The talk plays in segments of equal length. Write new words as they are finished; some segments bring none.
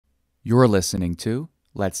You're listening to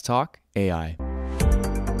Let's Talk AI.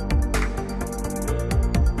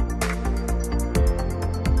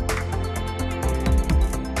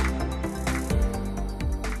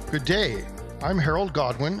 Good day. I'm Harold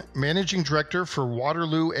Godwin, Managing Director for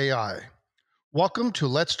Waterloo AI. Welcome to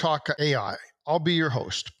Let's Talk AI. I'll be your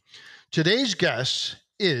host. Today's guest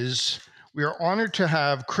we are honored to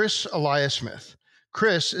have Chris Eliasmith.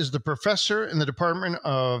 Chris is the professor in the Department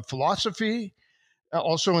of Philosophy,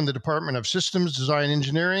 also in the Department of Systems Design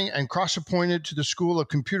Engineering, and cross-appointed to the School of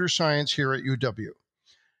Computer Science here at UW.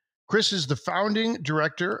 Chris is the founding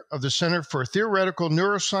director of the Center for Theoretical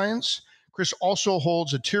Neuroscience. Chris also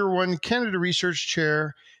holds a Tier 1 Canada Research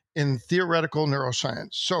Chair in Theoretical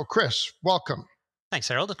Neuroscience. So, Chris, welcome. Thanks,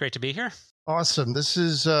 Harold. Great to be here. Awesome. This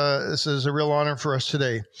is a real honor for us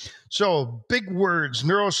today. So, big words,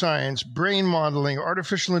 neuroscience, brain modeling,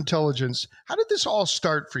 artificial intelligence. How did this all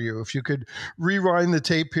start for you? If you could rewind the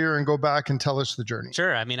tape here and go back and tell us the journey.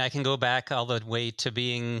 Sure. I mean, I can go back all the way to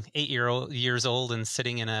being 8 years old and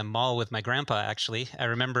sitting in a mall with my grandpa, actually. I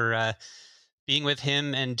remember being with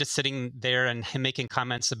him and just sitting there and him making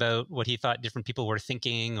comments about what he thought different people were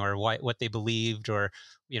thinking or what they believed or,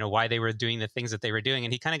 why they were doing the things that they were doing.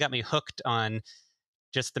 And he kind of got me hooked on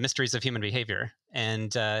just the mysteries of human behavior. And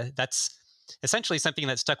that's essentially something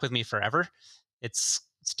that stuck with me forever. It's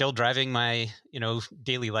still driving my,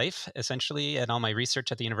 daily life, essentially, and all my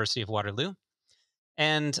research at the University of Waterloo.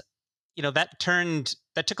 And,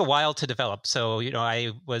 that took a while to develop. So,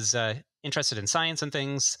 I was interested in science and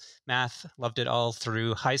things, math, loved it all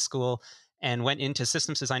through high school, and went into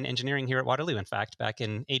systems design engineering here at Waterloo. In fact, back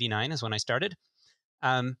in '89 is when I started.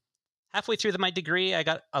 Halfway through my degree, I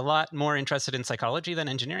got a lot more interested in psychology than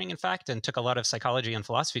engineering, in fact, and took a lot of psychology and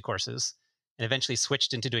philosophy courses, and eventually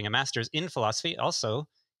switched into doing a master's in philosophy, also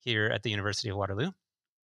here at the University of Waterloo.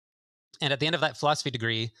 And at the end of that philosophy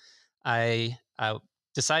degree, I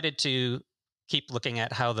decided to keep looking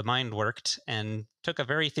at how the mind worked and took a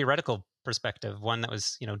very theoretical perspective, one that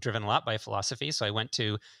was, driven a lot by philosophy. So I went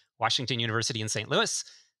to Washington University in St. Louis,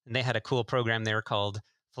 and they had a cool program there called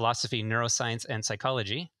Philosophy, Neuroscience, and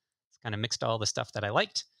Psychology. It's kind of mixed all the stuff that I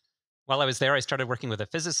liked. While I was there, I started working with a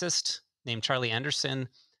physicist named Charlie Anderson,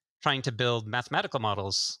 trying to build mathematical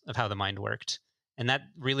models of how the mind worked. And that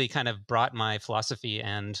really kind of brought my philosophy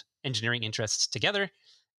and engineering interests together.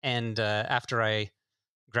 And after I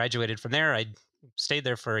graduated from there, I stayed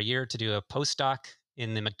there for a year to do a postdoc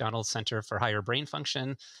in the McDonald Center for Higher Brain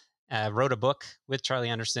Function, wrote a book with Charlie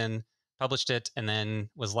Anderson, published it, and then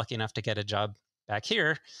was lucky enough to get a job back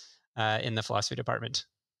here in the philosophy department.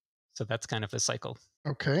 So that's kind of the cycle.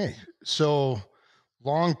 Okay. So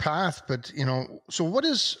long path, but, so what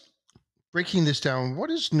is, breaking this down, what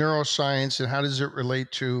is neuroscience and how does it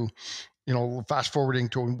relate to, fast forwarding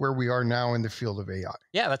to where we are now in the field of AI?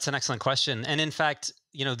 Yeah, that's an excellent question. And in fact,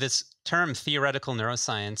 this term theoretical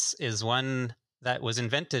neuroscience is one that was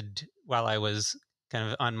invented while I was kind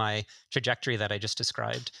of on my trajectory that I just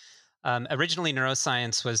described. Originally,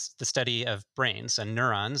 neuroscience was the study of brains and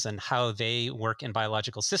neurons and how they work in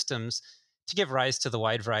biological systems to give rise to the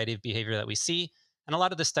wide variety of behavior that we see. And a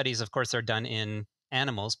lot of the studies, of course, are done in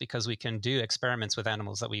animals because we can do experiments with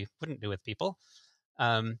animals that we wouldn't do with people.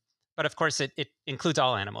 But of course, it includes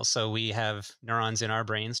all animals. So we have neurons in our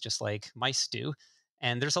brains, just like mice do.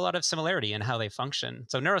 And there's a lot of similarity in how they function.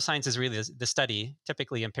 So neuroscience is really the study,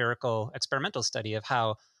 typically empirical, experimental study of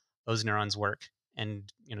how those neurons work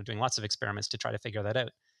and doing lots of experiments to try to figure that out.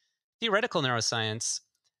 Theoretical neuroscience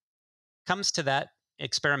comes to that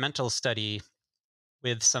experimental study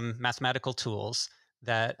with some mathematical tools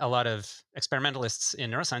that a lot of experimentalists in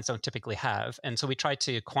neuroscience don't typically have. And so we try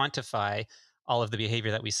to quantify all of the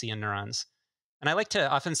behavior that we see in neurons. And I like to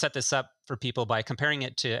often set this up for people by comparing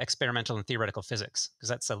it to experimental and theoretical physics, because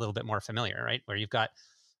that's a little bit more familiar, right? Where you've got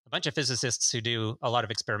a bunch of physicists who do a lot of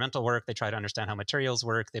experimental work. They try to understand how materials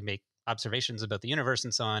work. They make observations about the universe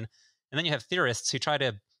and so on. And then you have theorists who try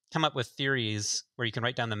to come up with theories where you can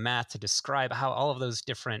write down the math to describe how all of those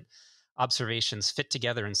different observations fit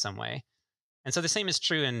together in some way. And so the same is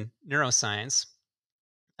true in neuroscience.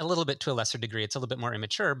 A little bit to a lesser degree. It's a little bit more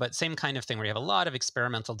immature, but same kind of thing where you have a lot of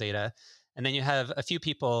experimental data. And then you have a few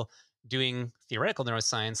people doing theoretical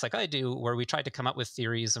neuroscience like I do, where we try to come up with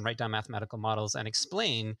theories and write down mathematical models and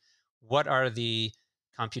explain what are the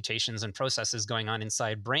computations and processes going on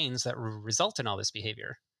inside brains that result in all this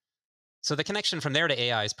behavior. So the connection from there to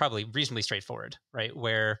AI is probably reasonably straightforward, right?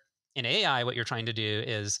 Where in AI, what you're trying to do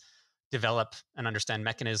is develop and understand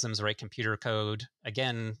mechanisms, write computer code,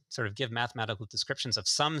 again, sort of give mathematical descriptions of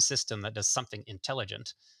some system that does something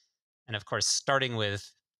intelligent. And of course, starting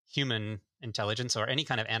with human intelligence or any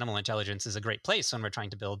kind of animal intelligence is a great place when we're trying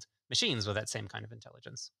to build machines with that same kind of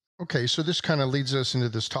intelligence. Okay, so this kind of leads us into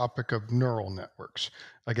this topic of neural networks.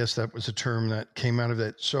 I guess that was a term that came out of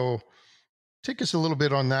it. So take us a little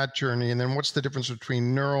bit on that journey, and then what's the difference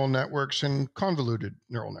between neural networks and convoluted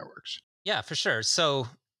neural networks? Yeah, for sure. So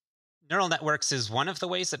neural networks is one of the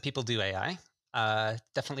ways that people do AI.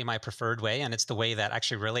 Definitely my preferred way, and it's the way that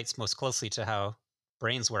actually relates most closely to how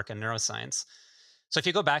brains work in neuroscience. So if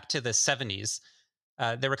you go back to the 70s,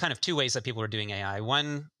 there were kind of two ways that people were doing AI.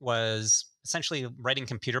 One was essentially writing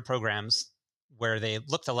computer programs where they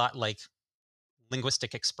looked a lot like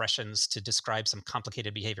linguistic expressions to describe some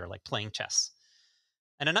complicated behavior, like playing chess.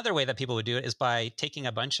 And another way that people would do it is by taking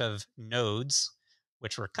a bunch of nodes,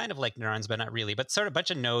 which were kind of like neurons, but not really, but sort of a bunch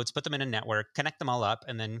of nodes, put them in a network, connect them all up,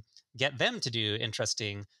 and then get them to do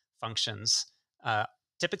interesting functions. Uh,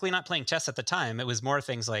 Typically not playing chess at the time. It was more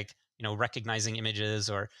things like, recognizing images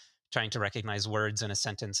or trying to recognize words in a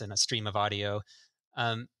sentence in a stream of audio.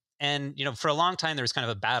 Um, and, for a long time, there was kind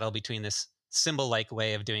of a battle between this symbol-like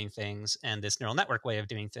way of doing things and this neural network way of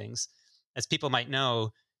doing things. As people might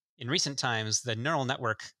know, in recent times, the neural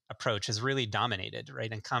network approach has really dominated,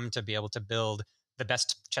 right, and come to be able to build the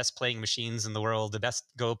best chess playing machines in the world, the best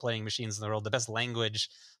Go playing machines in the world, the best language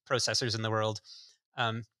processors in the world.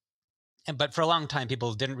 But for a long time,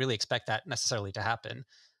 people didn't really expect that necessarily to happen.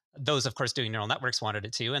 Those, of course, doing neural networks wanted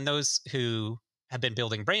it to, and those who have been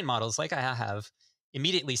building brain models, like I have,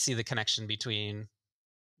 immediately see the connection between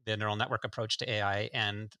the neural network approach to AI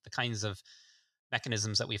and the kinds of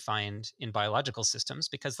mechanisms that we find in biological systems,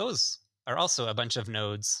 because those are also a bunch of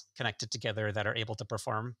nodes connected together that are able to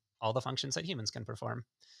perform all the functions that humans can perform.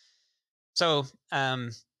 So, so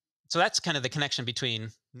that's kind of the connection between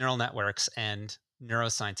neural networks and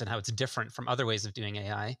neuroscience and how it's different from other ways of doing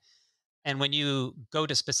AI. And when you go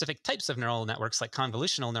to specific types of neural networks, like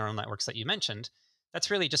convolutional neural networks that you mentioned,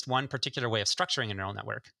 that's really just one particular way of structuring a neural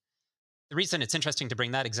network. The reason it's interesting to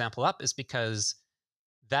bring that example up is because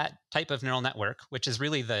that type of neural network, which is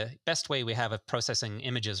really the best way we have of processing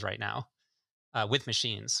images right now with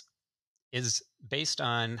machines, is based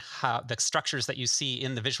on how the structures that you see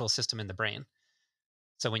in the visual system in the brain.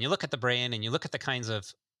 So when you look at the brain and you look at the kinds of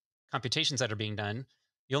computations that are being done,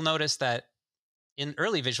 you'll notice that in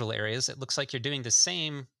early visual areas, it looks like you're doing the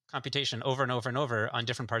same computation over and over and over on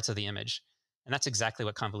different parts of the image. And that's exactly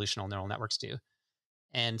what convolutional neural networks do.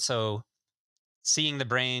 And so seeing the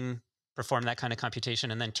brain perform that kind of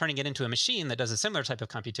computation and then turning it into a machine that does a similar type of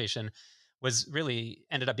computation was really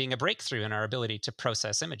ended up being a breakthrough in our ability to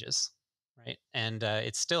process images, right? And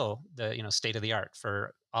it's still the state of the art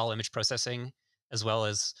for all image processing, as well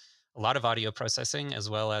as a lot of audio processing, as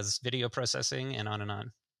well as video processing, and on and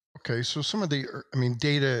on. Okay, so some of the,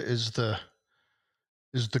 data is the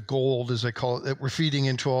gold, as I call it, that we're feeding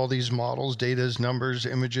into all these models. Data is numbers,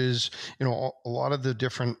 images, a lot of the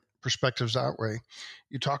different perspectives that way.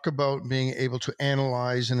 You talk about being able to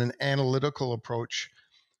analyze in an analytical approach.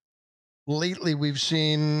 Lately, we've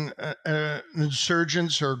seen an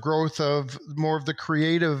insurgence or growth of more of the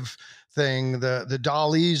creative thing, the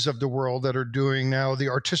Dalis of the world that are doing now the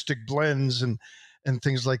artistic blends and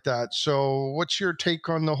things like that. So what's your take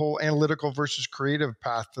on the whole analytical versus creative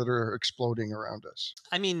path that are exploding around us?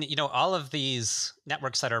 I mean, all of these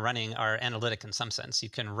networks that are running are analytic in some sense. You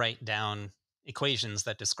can write down equations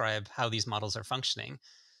that describe how these models are functioning.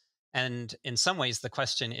 And in some ways, the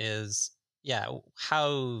question is, yeah,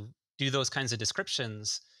 how do those kinds of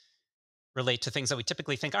descriptions relate to things that we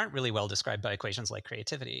typically think aren't really well described by equations like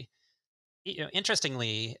creativity?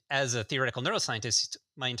 Interestingly, as a theoretical neuroscientist,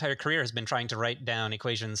 my entire career has been trying to write down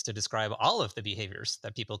equations to describe all of the behaviors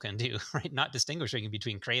that people can do, right? Not distinguishing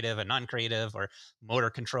between creative and non-creative, or motor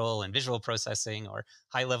control and visual processing, or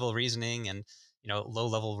high-level reasoning and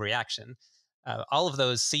low-level reaction. All of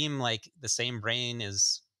those seem like the same brain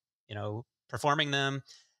is, performing them.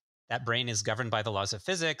 That brain is governed by the laws of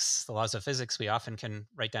physics. The laws of physics, we often can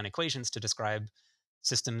write down equations to describe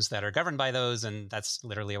systems that are governed by those, and that's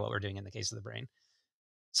literally what we're doing in the case of the brain.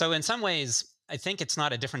 So in some ways, I think it's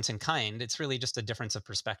not a difference in kind. It's really just a difference of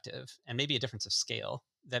perspective and maybe a difference of scale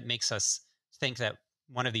that makes us think that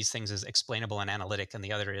one of these things is explainable and analytic and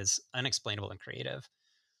the other is unexplainable and creative.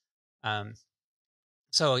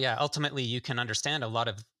 So yeah, ultimately you can understand a lot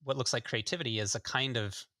of what looks like creativity as a kind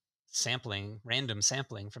of sampling, random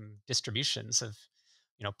sampling from distributions of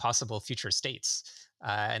possible future states.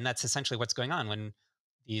 And that's essentially what's going on when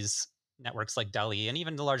these networks like DALL-E and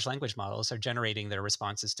even the large language models are generating their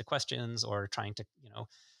responses to questions or trying to,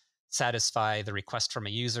 satisfy the request from a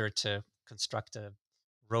user to construct a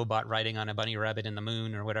robot riding on a bunny rabbit in the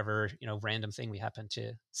moon or whatever, random thing we happen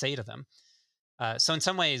to say to them. So in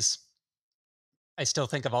some ways, I still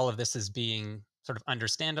think of all of this as being sort of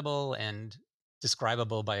understandable and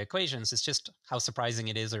describable by equations. It's just how surprising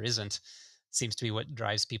it is or isn't seems to be what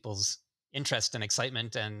drives people's interest and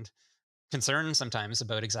excitement and concern sometimes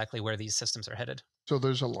about exactly where these systems are headed. So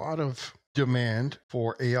there's a lot of demand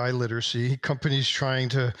for AI literacy. Companies trying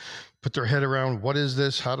to put their head around, what is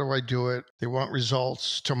this? How do I do it? They want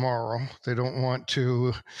results tomorrow. They don't want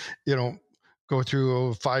to, go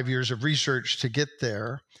through 5 years of research to get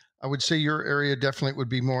there. I would say your area definitely would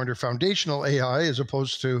be more under foundational AI as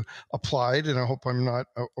opposed to applied. And I hope I'm not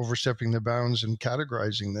overstepping the bounds and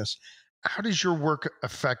categorizing this. How does your work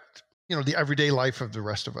affect the everyday life of the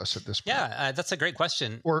rest of us at this point? Yeah, that's a great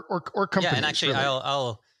question. Or companies. Yeah, and actually, really.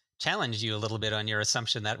 I'll challenge you a little bit on your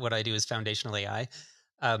assumption that what I do is foundational AI.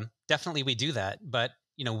 Definitely, we do that, but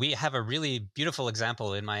we have a really beautiful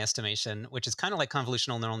example, in my estimation, which is kind of like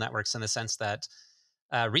convolutional neural networks in the sense that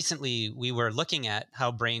recently we were looking at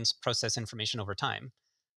how brains process information over time,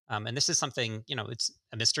 and this is something it's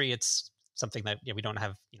a mystery. It's something that we don't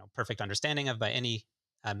have perfect understanding of by any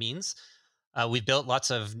means. We've built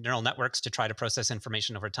lots of neural networks to try to process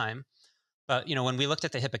information over time. But when we looked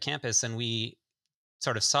at the hippocampus and we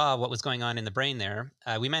sort of saw what was going on in the brain there,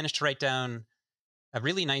 we managed to write down a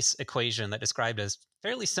really nice equation that described as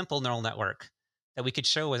fairly simple neural network that we could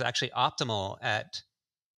show was actually optimal at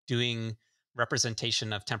doing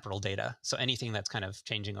representation of temporal data. So anything that's kind of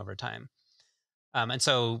changing over time. And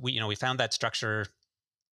so we found that structure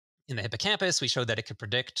in the hippocampus. We showed that it could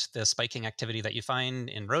predict the spiking activity that you find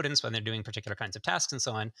in rodents when they're doing particular kinds of tasks and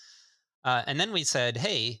so on. And then we said,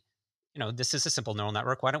 hey, this is a simple neural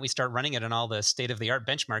network. Why don't we start running it on all the state-of-the-art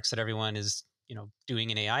benchmarks that everyone is,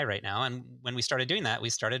 doing in AI right now? And when we started doing that, we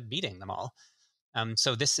started beating them all.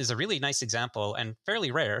 So this is a really nice example and fairly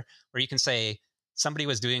rare where you can say somebody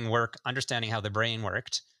was doing work, understanding how the brain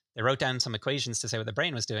worked. They wrote down some equations to say what the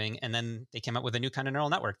brain was doing, and then they came up with a new kind of neural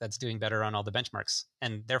network that's doing better on all the benchmarks,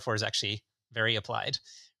 and therefore is actually very applied,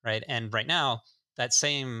 right? And right now, that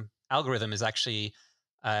same algorithm is actually,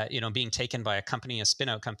 being taken by a company, a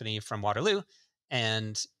spin-out company from Waterloo,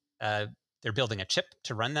 and they're building a chip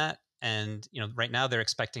to run that. And right now they're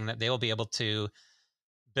expecting that they will be able to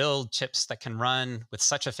build chips that can run with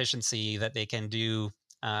such efficiency that they can do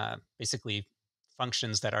basically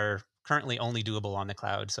functions that are currently only doable on the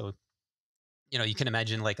cloud. So, you can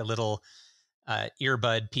imagine like a little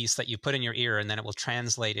earbud piece that you put in your ear, and then it will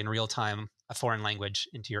translate in real time a foreign language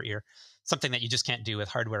into your ear, something that you just can't do with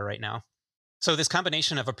hardware right now. So this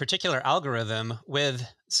combination of a particular algorithm with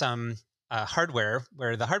some hardware,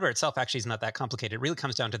 where the hardware itself actually is not that complicated, it really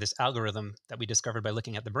comes down to this algorithm that we discovered by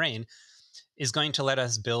looking at the brain, is going to let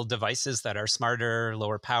us build devices that are smarter,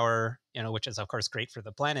 lower power, which is of course great for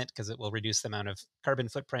the planet because it will reduce the amount of carbon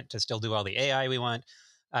footprint to still do all the AI we want.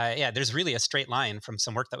 There's really a straight line from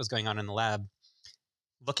some work that was going on in the lab,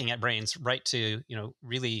 looking at brains, right to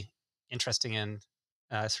really interesting and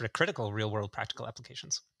sort of critical real world practical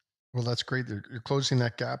applications. Well, that's great. You're closing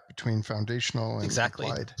that gap between foundational and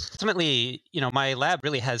applied. Ultimately, my lab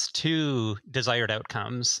really has two desired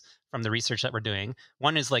outcomes from the research that we're doing.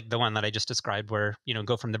 One is like the one that I just described, where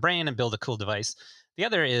go from the brain and build a cool device. The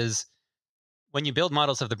other is when you build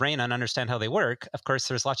models of the brain and understand how they work, of course,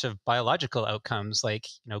 there's lots of biological outcomes. Like,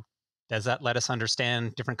 does that let us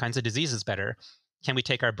understand different kinds of diseases better? Can we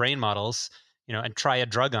take our brain models, and try a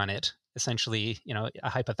drug on it? Essentially, a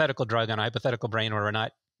hypothetical drug on a hypothetical brain where we're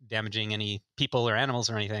not damaging any people or animals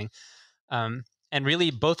or anything. And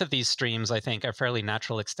really, both of these streams, I think, are fairly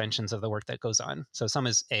natural extensions of the work that goes on. So some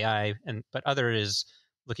is AI, but other is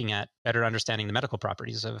looking at better understanding the medical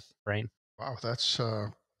properties of brain. Wow, that's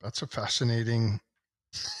a fascinating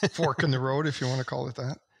fork in the road, if you want to call it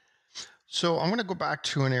that. So I'm going to go back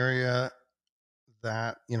to an area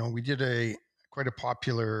that we did quite a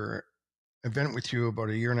popular event with you about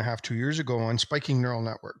 1.5 years, 2 years ago on spiking neural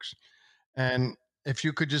networks. And if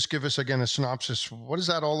you could just give us again a synopsis, what is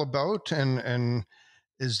that all about? And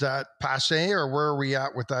is that passe, or where are we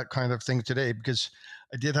at with that kind of thing today? Because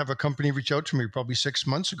I did have a company reach out to me probably 6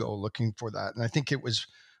 months ago looking for that. And I think it was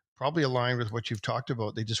probably aligned with what you've talked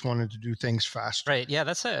about. They just wanted to do things faster. Right. Yeah,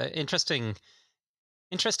 that's an interesting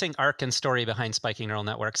arc and story behind spiking neural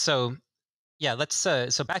networks. So yeah, let's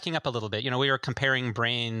so backing up a little bit, we were comparing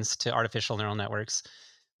brains to artificial neural networks.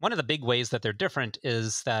 One of the big ways that they're different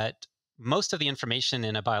is that most of the information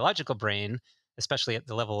in a biological brain, especially at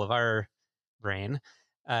the level of our brain,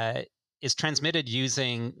 is transmitted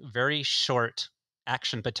using very short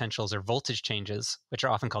action potentials or voltage changes, which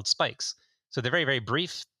are often called spikes. So they're very, very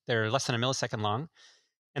brief. They're less than a millisecond long.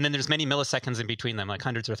 And then there's many milliseconds in between them, like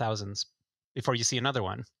hundreds or thousands, before you see another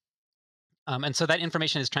one. And so that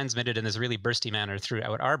information is transmitted in this really bursty manner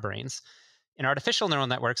throughout our brains. In artificial neural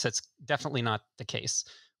networks, that's definitely not the case,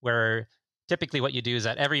 where typically what you do is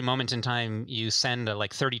at every moment in time, you send a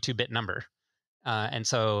like 32-bit number. And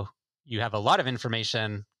so you have a lot of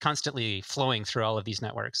information constantly flowing through all of these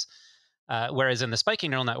networks. Whereas in the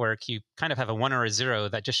spiking neural network, you kind of have a 1 or a 0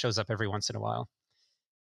 that just shows up every once in a while.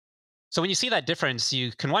 So when you see that difference,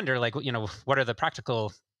 you can wonder, like, what are the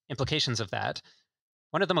practical implications of that?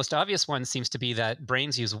 One of the most obvious ones seems to be that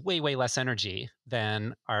brains use way, way less energy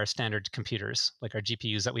than our standard computers, like our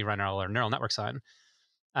GPUs that we run all our neural networks on.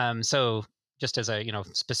 So just as a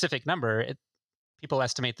specific number, people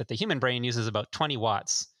estimate that the human brain uses about 20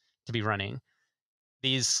 watts to be running.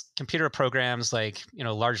 These computer programs, like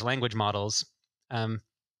large language models,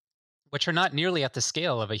 which are not nearly at the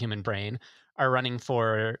scale of a human brain, are running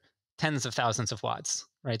for tens of thousands of watts,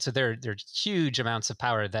 right? So they're huge amounts of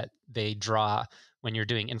power that they draw when you're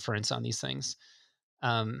doing inference on these things.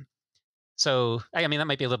 So I mean, that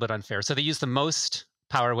might be a little bit unfair. So they use the most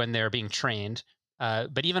power when they're being trained,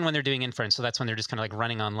 but even when they're doing inference, so that's when they're just kind of like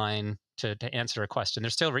running online to answer a question, they're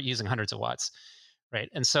still using hundreds of watts, right?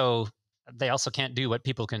 And so they also can't do what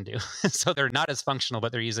people can do. So they're not as functional,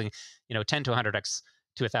 but they're using 10 to 100x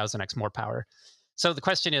to 1,000x more power. So the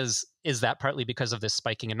question is that partly because of this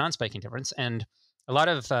spiking and non-spiking difference? And a lot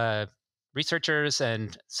of researchers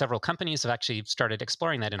and several companies have actually started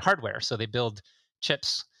exploring that in hardware. So they build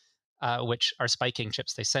chips, which are spiking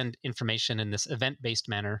chips. They send information in this event-based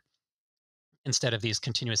manner instead of these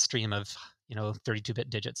continuous stream of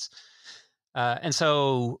 32-bit digits. And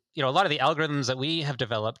so a lot of the algorithms that we have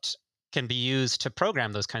developed can be used to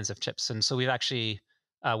program those kinds of chips. And so we've actually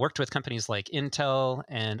worked with companies like Intel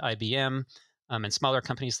and IBM, and smaller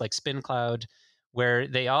companies like SpinCloud, where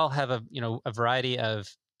they all have a variety of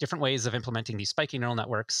different ways of implementing these spiking neural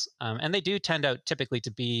networks, and they do tend out typically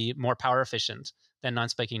to be more power efficient than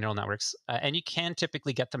non-spiking neural networks, and you can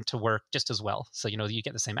typically get them to work just as well. So you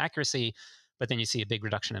get the same accuracy, but then you see a big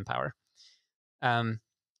reduction in power.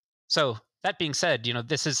 So that being said,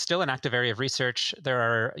 this is still an active area of research. There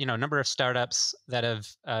are a number of startups that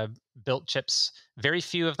have built chips. Very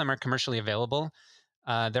few of them are commercially available.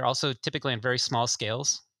 They're also typically on very small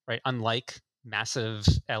scales, right? Unlike massive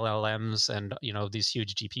LLMs and these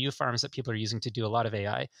huge GPU farms that people are using to do a lot of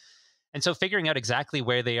AI. And so figuring out exactly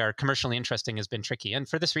where they are commercially interesting has been tricky. And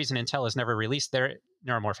for this reason, Intel has never released their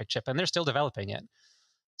neuromorphic chip, and they're still developing it.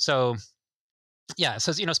 So yeah,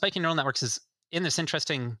 so spiking neural networks is in this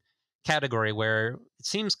interesting category where it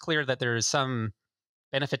seems clear that there is some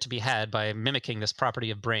benefit to be had by mimicking this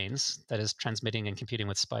property of brains, that is transmitting and computing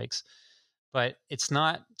with spikes. But it's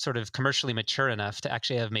not sort of commercially mature enough to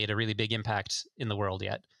actually have made a really big impact in the world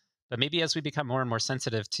yet. But maybe as we become more and more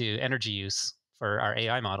sensitive to energy use for our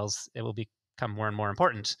AI models, it will become more and more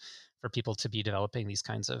important for people to be developing these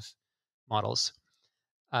kinds of models.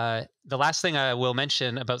 The last thing I will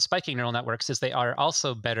mention about spiking neural networks is they are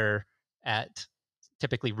also better at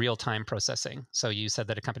typically real-time processing. So you said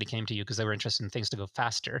that a company came to you because they were interested in things to go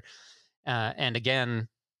faster. And again,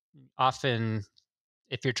 often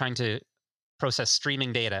if you're trying to process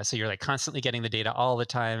streaming data, so you're like constantly getting the data all the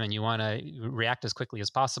time and you want to react as quickly as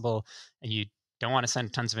possible, and you don't want to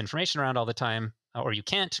send tons of information around all the time, or you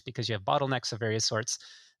can't because you have bottlenecks of various sorts,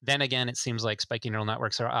 then again, it seems like spiking neural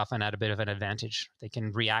networks are often at a bit of an advantage. They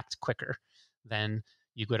can react quicker than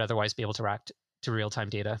you would otherwise be able to react to real-time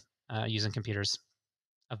data using computers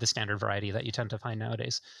of the standard variety that you tend to find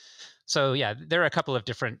nowadays. So yeah, there are a couple of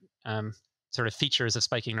different sort of features of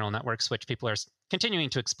spiking neural networks which people are continuing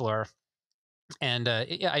to explore. And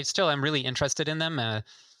I still am really interested in them.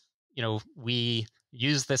 We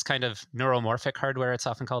use this kind of neuromorphic hardware, it's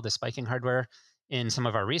often called the spiking hardware, in some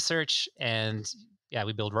of our research. And yeah,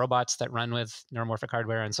 we build robots that run with neuromorphic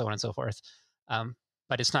hardware and so on and so forth.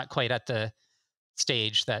 But it's not quite at the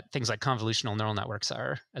stage that things like convolutional neural networks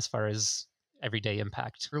are as far as everyday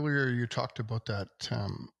impact. Earlier, you talked about that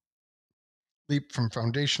leap from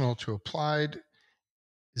foundational to applied.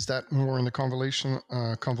 Is that more in the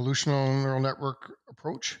convolutional neural network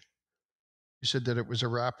approach? You said that it was a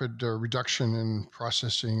rapid reduction in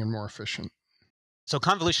processing and more efficient. So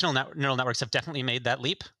convolutional neural networks have definitely made that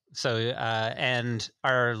leap. So and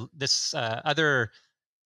this other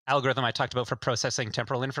algorithm I talked about for processing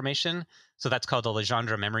temporal information, so that's called the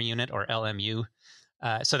Legendre Memory Unit, or LMU.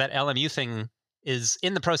 So that LMU thing is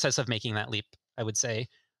in the process of making that leap, I would say.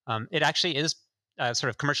 It actually is sort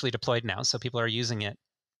of commercially deployed now, so people are using it,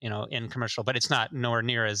 in commercial, but it's not nowhere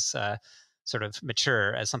near as sort of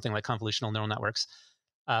mature as something like convolutional neural networks.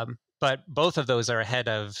 But both of those are ahead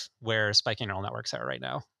of where spiking neural networks are right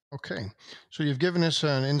now. Okay, so you've given us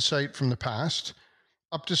an insight from the past,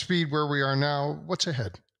 up to speed where we are now. What's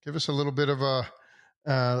ahead? Give us a little bit of a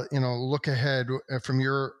look ahead from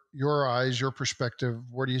your eyes, your perspective.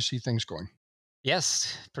 Where do you see things going?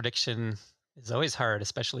 Yes, prediction is always hard,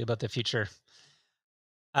 especially about the future.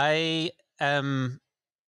 I am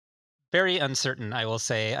very uncertain, I will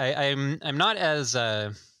say. I'm not as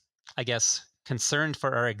I guess concerned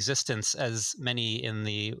for our existence as many in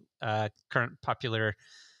the current popular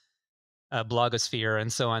blogosphere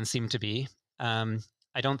and so on seem to be.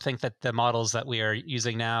 I don't think that the models that we are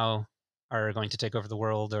using now are going to take over the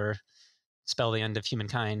world or spell the end of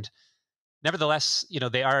humankind. Nevertheless,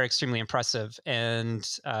 they are extremely impressive, and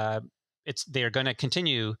they are going to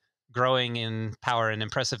continue growing in power and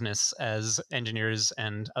impressiveness as engineers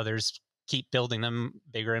and others keep building them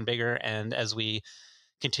bigger and bigger, and as we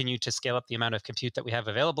continue to scale up the amount of compute that we have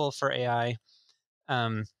available for AI.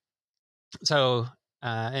 Um, so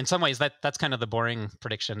in some ways, that's kind of the boring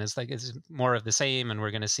prediction. Is like it's more of the same, and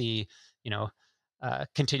we're going to see,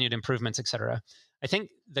 continued improvements, etc. I think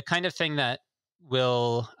the kind of thing that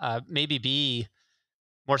will maybe be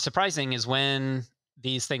more surprising is when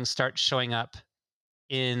these things start showing up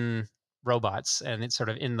in robots and it's sort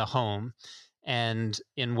of in the home, and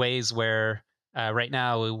in ways where right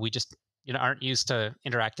now we just aren't used to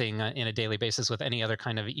interacting in a daily basis with any other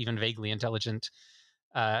kind of even vaguely intelligent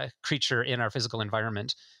creature in our physical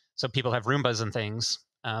environment. So people have Roombas and things,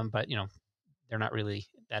 but they're not really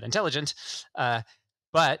that intelligent.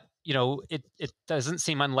 But it doesn't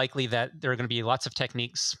seem unlikely that there are going to be lots of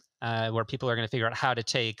techniques where people are going to figure out how to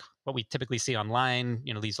take what we typically see online,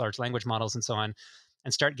 these large language models and so on,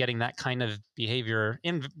 and start getting that kind of behavior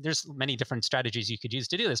in. There's many different strategies you could use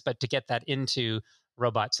to do this, but to get that into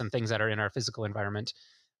robots and things that are in our physical environment.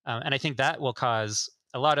 And I think that will cause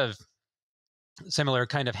a lot of similar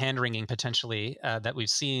kind of hand wringing potentially that we've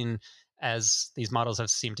seen as these models have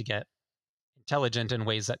seemed to get intelligent in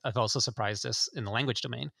ways that have also surprised us in the language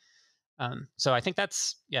domain. So I think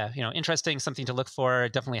that's interesting, something to look for.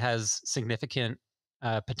 It definitely has significant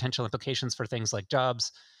potential implications for things like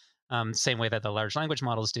jobs, same way that the large language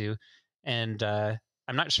models do. And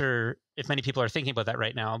I'm not sure if many people are thinking about that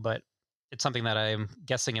right now, but it's something that I'm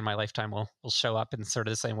guessing in my lifetime will show up in sort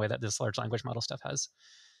of the same way that this large language model stuff has.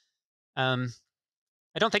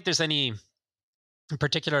 I don't think there's any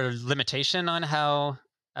particular limitation on how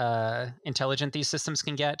intelligent these systems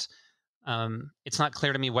can get. It's not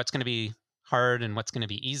clear to me what's going to be hard and what's going to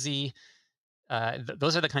be easy.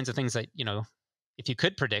 Those are the kinds of things that, if you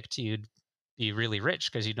could predict, you'd be really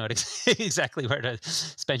rich because you'd know exactly where to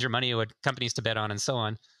spend your money, what companies to bet on, and so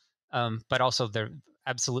on. But also, they're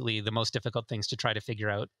absolutely the most difficult things to try to figure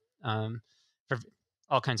out for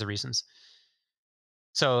all kinds of reasons.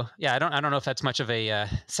 So yeah, I don't know if that's much of a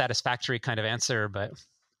satisfactory kind of answer, but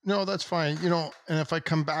No, that's fine. And if I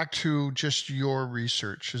come back to just your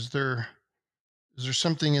research, is there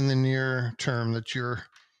something in the near term that you're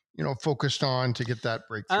focused on to get that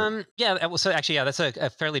breakthrough? Yeah. Well, so actually, yeah, that's a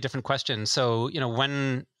fairly different question. So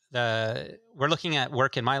when we're looking at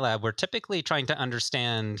work in my lab, we're typically trying to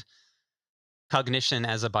understand cognition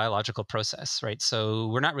as a biological process, right? So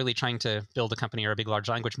we're not really trying to build a company or a big large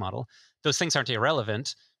language model. Those things aren't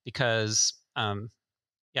irrelevant because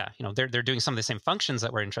they're doing some of the same functions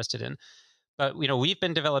that we're interested in. But we've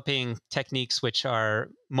been developing techniques which are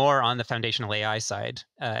more on the foundational AI side,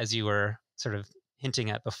 as you were sort of hinting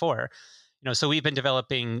at before. So we've been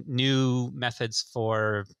developing new methods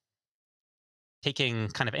for taking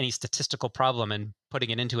kind of any statistical problem and putting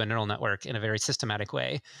it into a neural network in a very systematic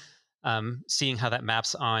way, seeing how that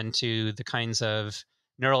maps onto the kinds of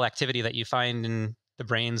neural activity that you find in the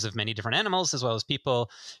brains of many different animals as well as people.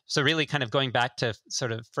 So really kind of going back to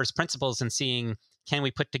sort of first principles and seeing, can we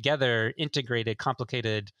put together integrated,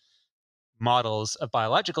 complicated models of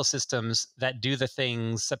biological systems that do the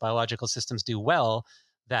things that biological systems do well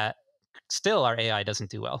that still our AI doesn't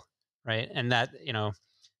do well, right? And that,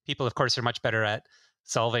 people, of course, are much better at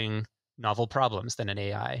solving novel problems than an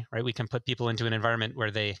AI, right? We can put people into an environment where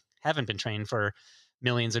they haven't been trained for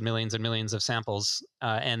millions and millions and millions of samples,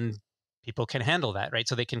 and people can handle that, right?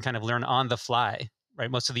 So they can kind of learn on the fly, right?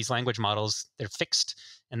 Most of these language models, they're fixed,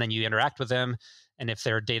 and then you interact with them. And if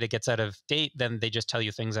their data gets out of date, then they just tell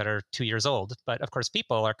you things that are 2 years old. But of course,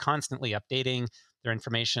 people are constantly updating their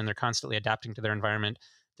information. They're constantly adapting to their environment.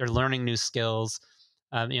 They're learning new skills.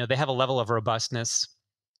 They have a level of robustness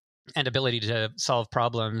and ability to solve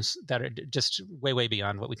problems that are just way, way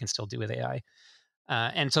beyond what we can still do with AI.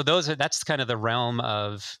 And so that's kind of the realm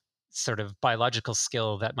of sort of biological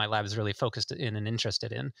skill that my lab is really focused in and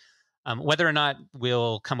interested in. Whether or not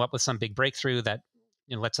we'll come up with some big breakthrough that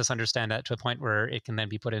lets us understand that to a point where it can then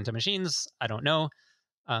be put into machines, I don't know.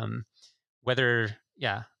 Whether,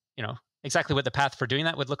 exactly what the path for doing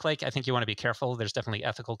that would look like, I think you want to be careful. There's definitely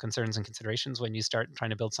ethical concerns and considerations when you start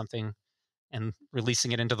trying to build something and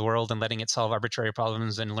releasing it into the world and letting it solve arbitrary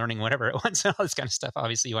problems and learning whatever it wants and all this kind of stuff.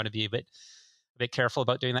 Obviously, you want to be a bit careful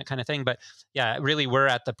about doing that kind of thing. But yeah, really, we're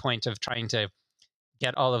at the point of trying to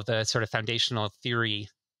get all of the sort of foundational theory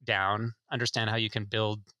down, understand how you can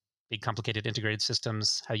build big, complicated integrated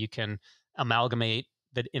systems, how you can amalgamate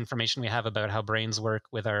the information we have about how brains work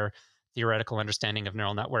with our theoretical understanding of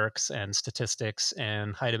neural networks and statistics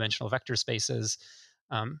and high dimensional vector spaces.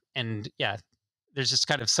 And yeah, there's just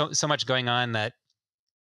kind of so much going on that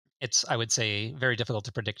it's, I would say, very difficult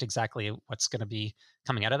to predict exactly what's going to be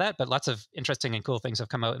coming out of that. But lots of interesting and cool things have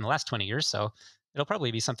come out in the last 20 years. So it'll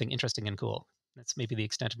probably be something interesting and cool. That's maybe the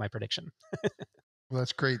extent of my prediction. Well,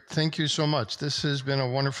 that's great. Thank you so much. This has been a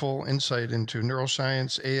wonderful insight into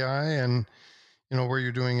neuroscience, AI, and where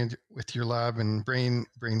you're doing it with your lab and brain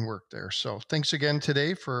work there. So thanks again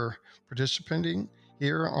today for participating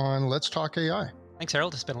here on Let's Talk AI. Thanks,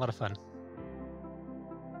 Harold. It's been a lot of fun.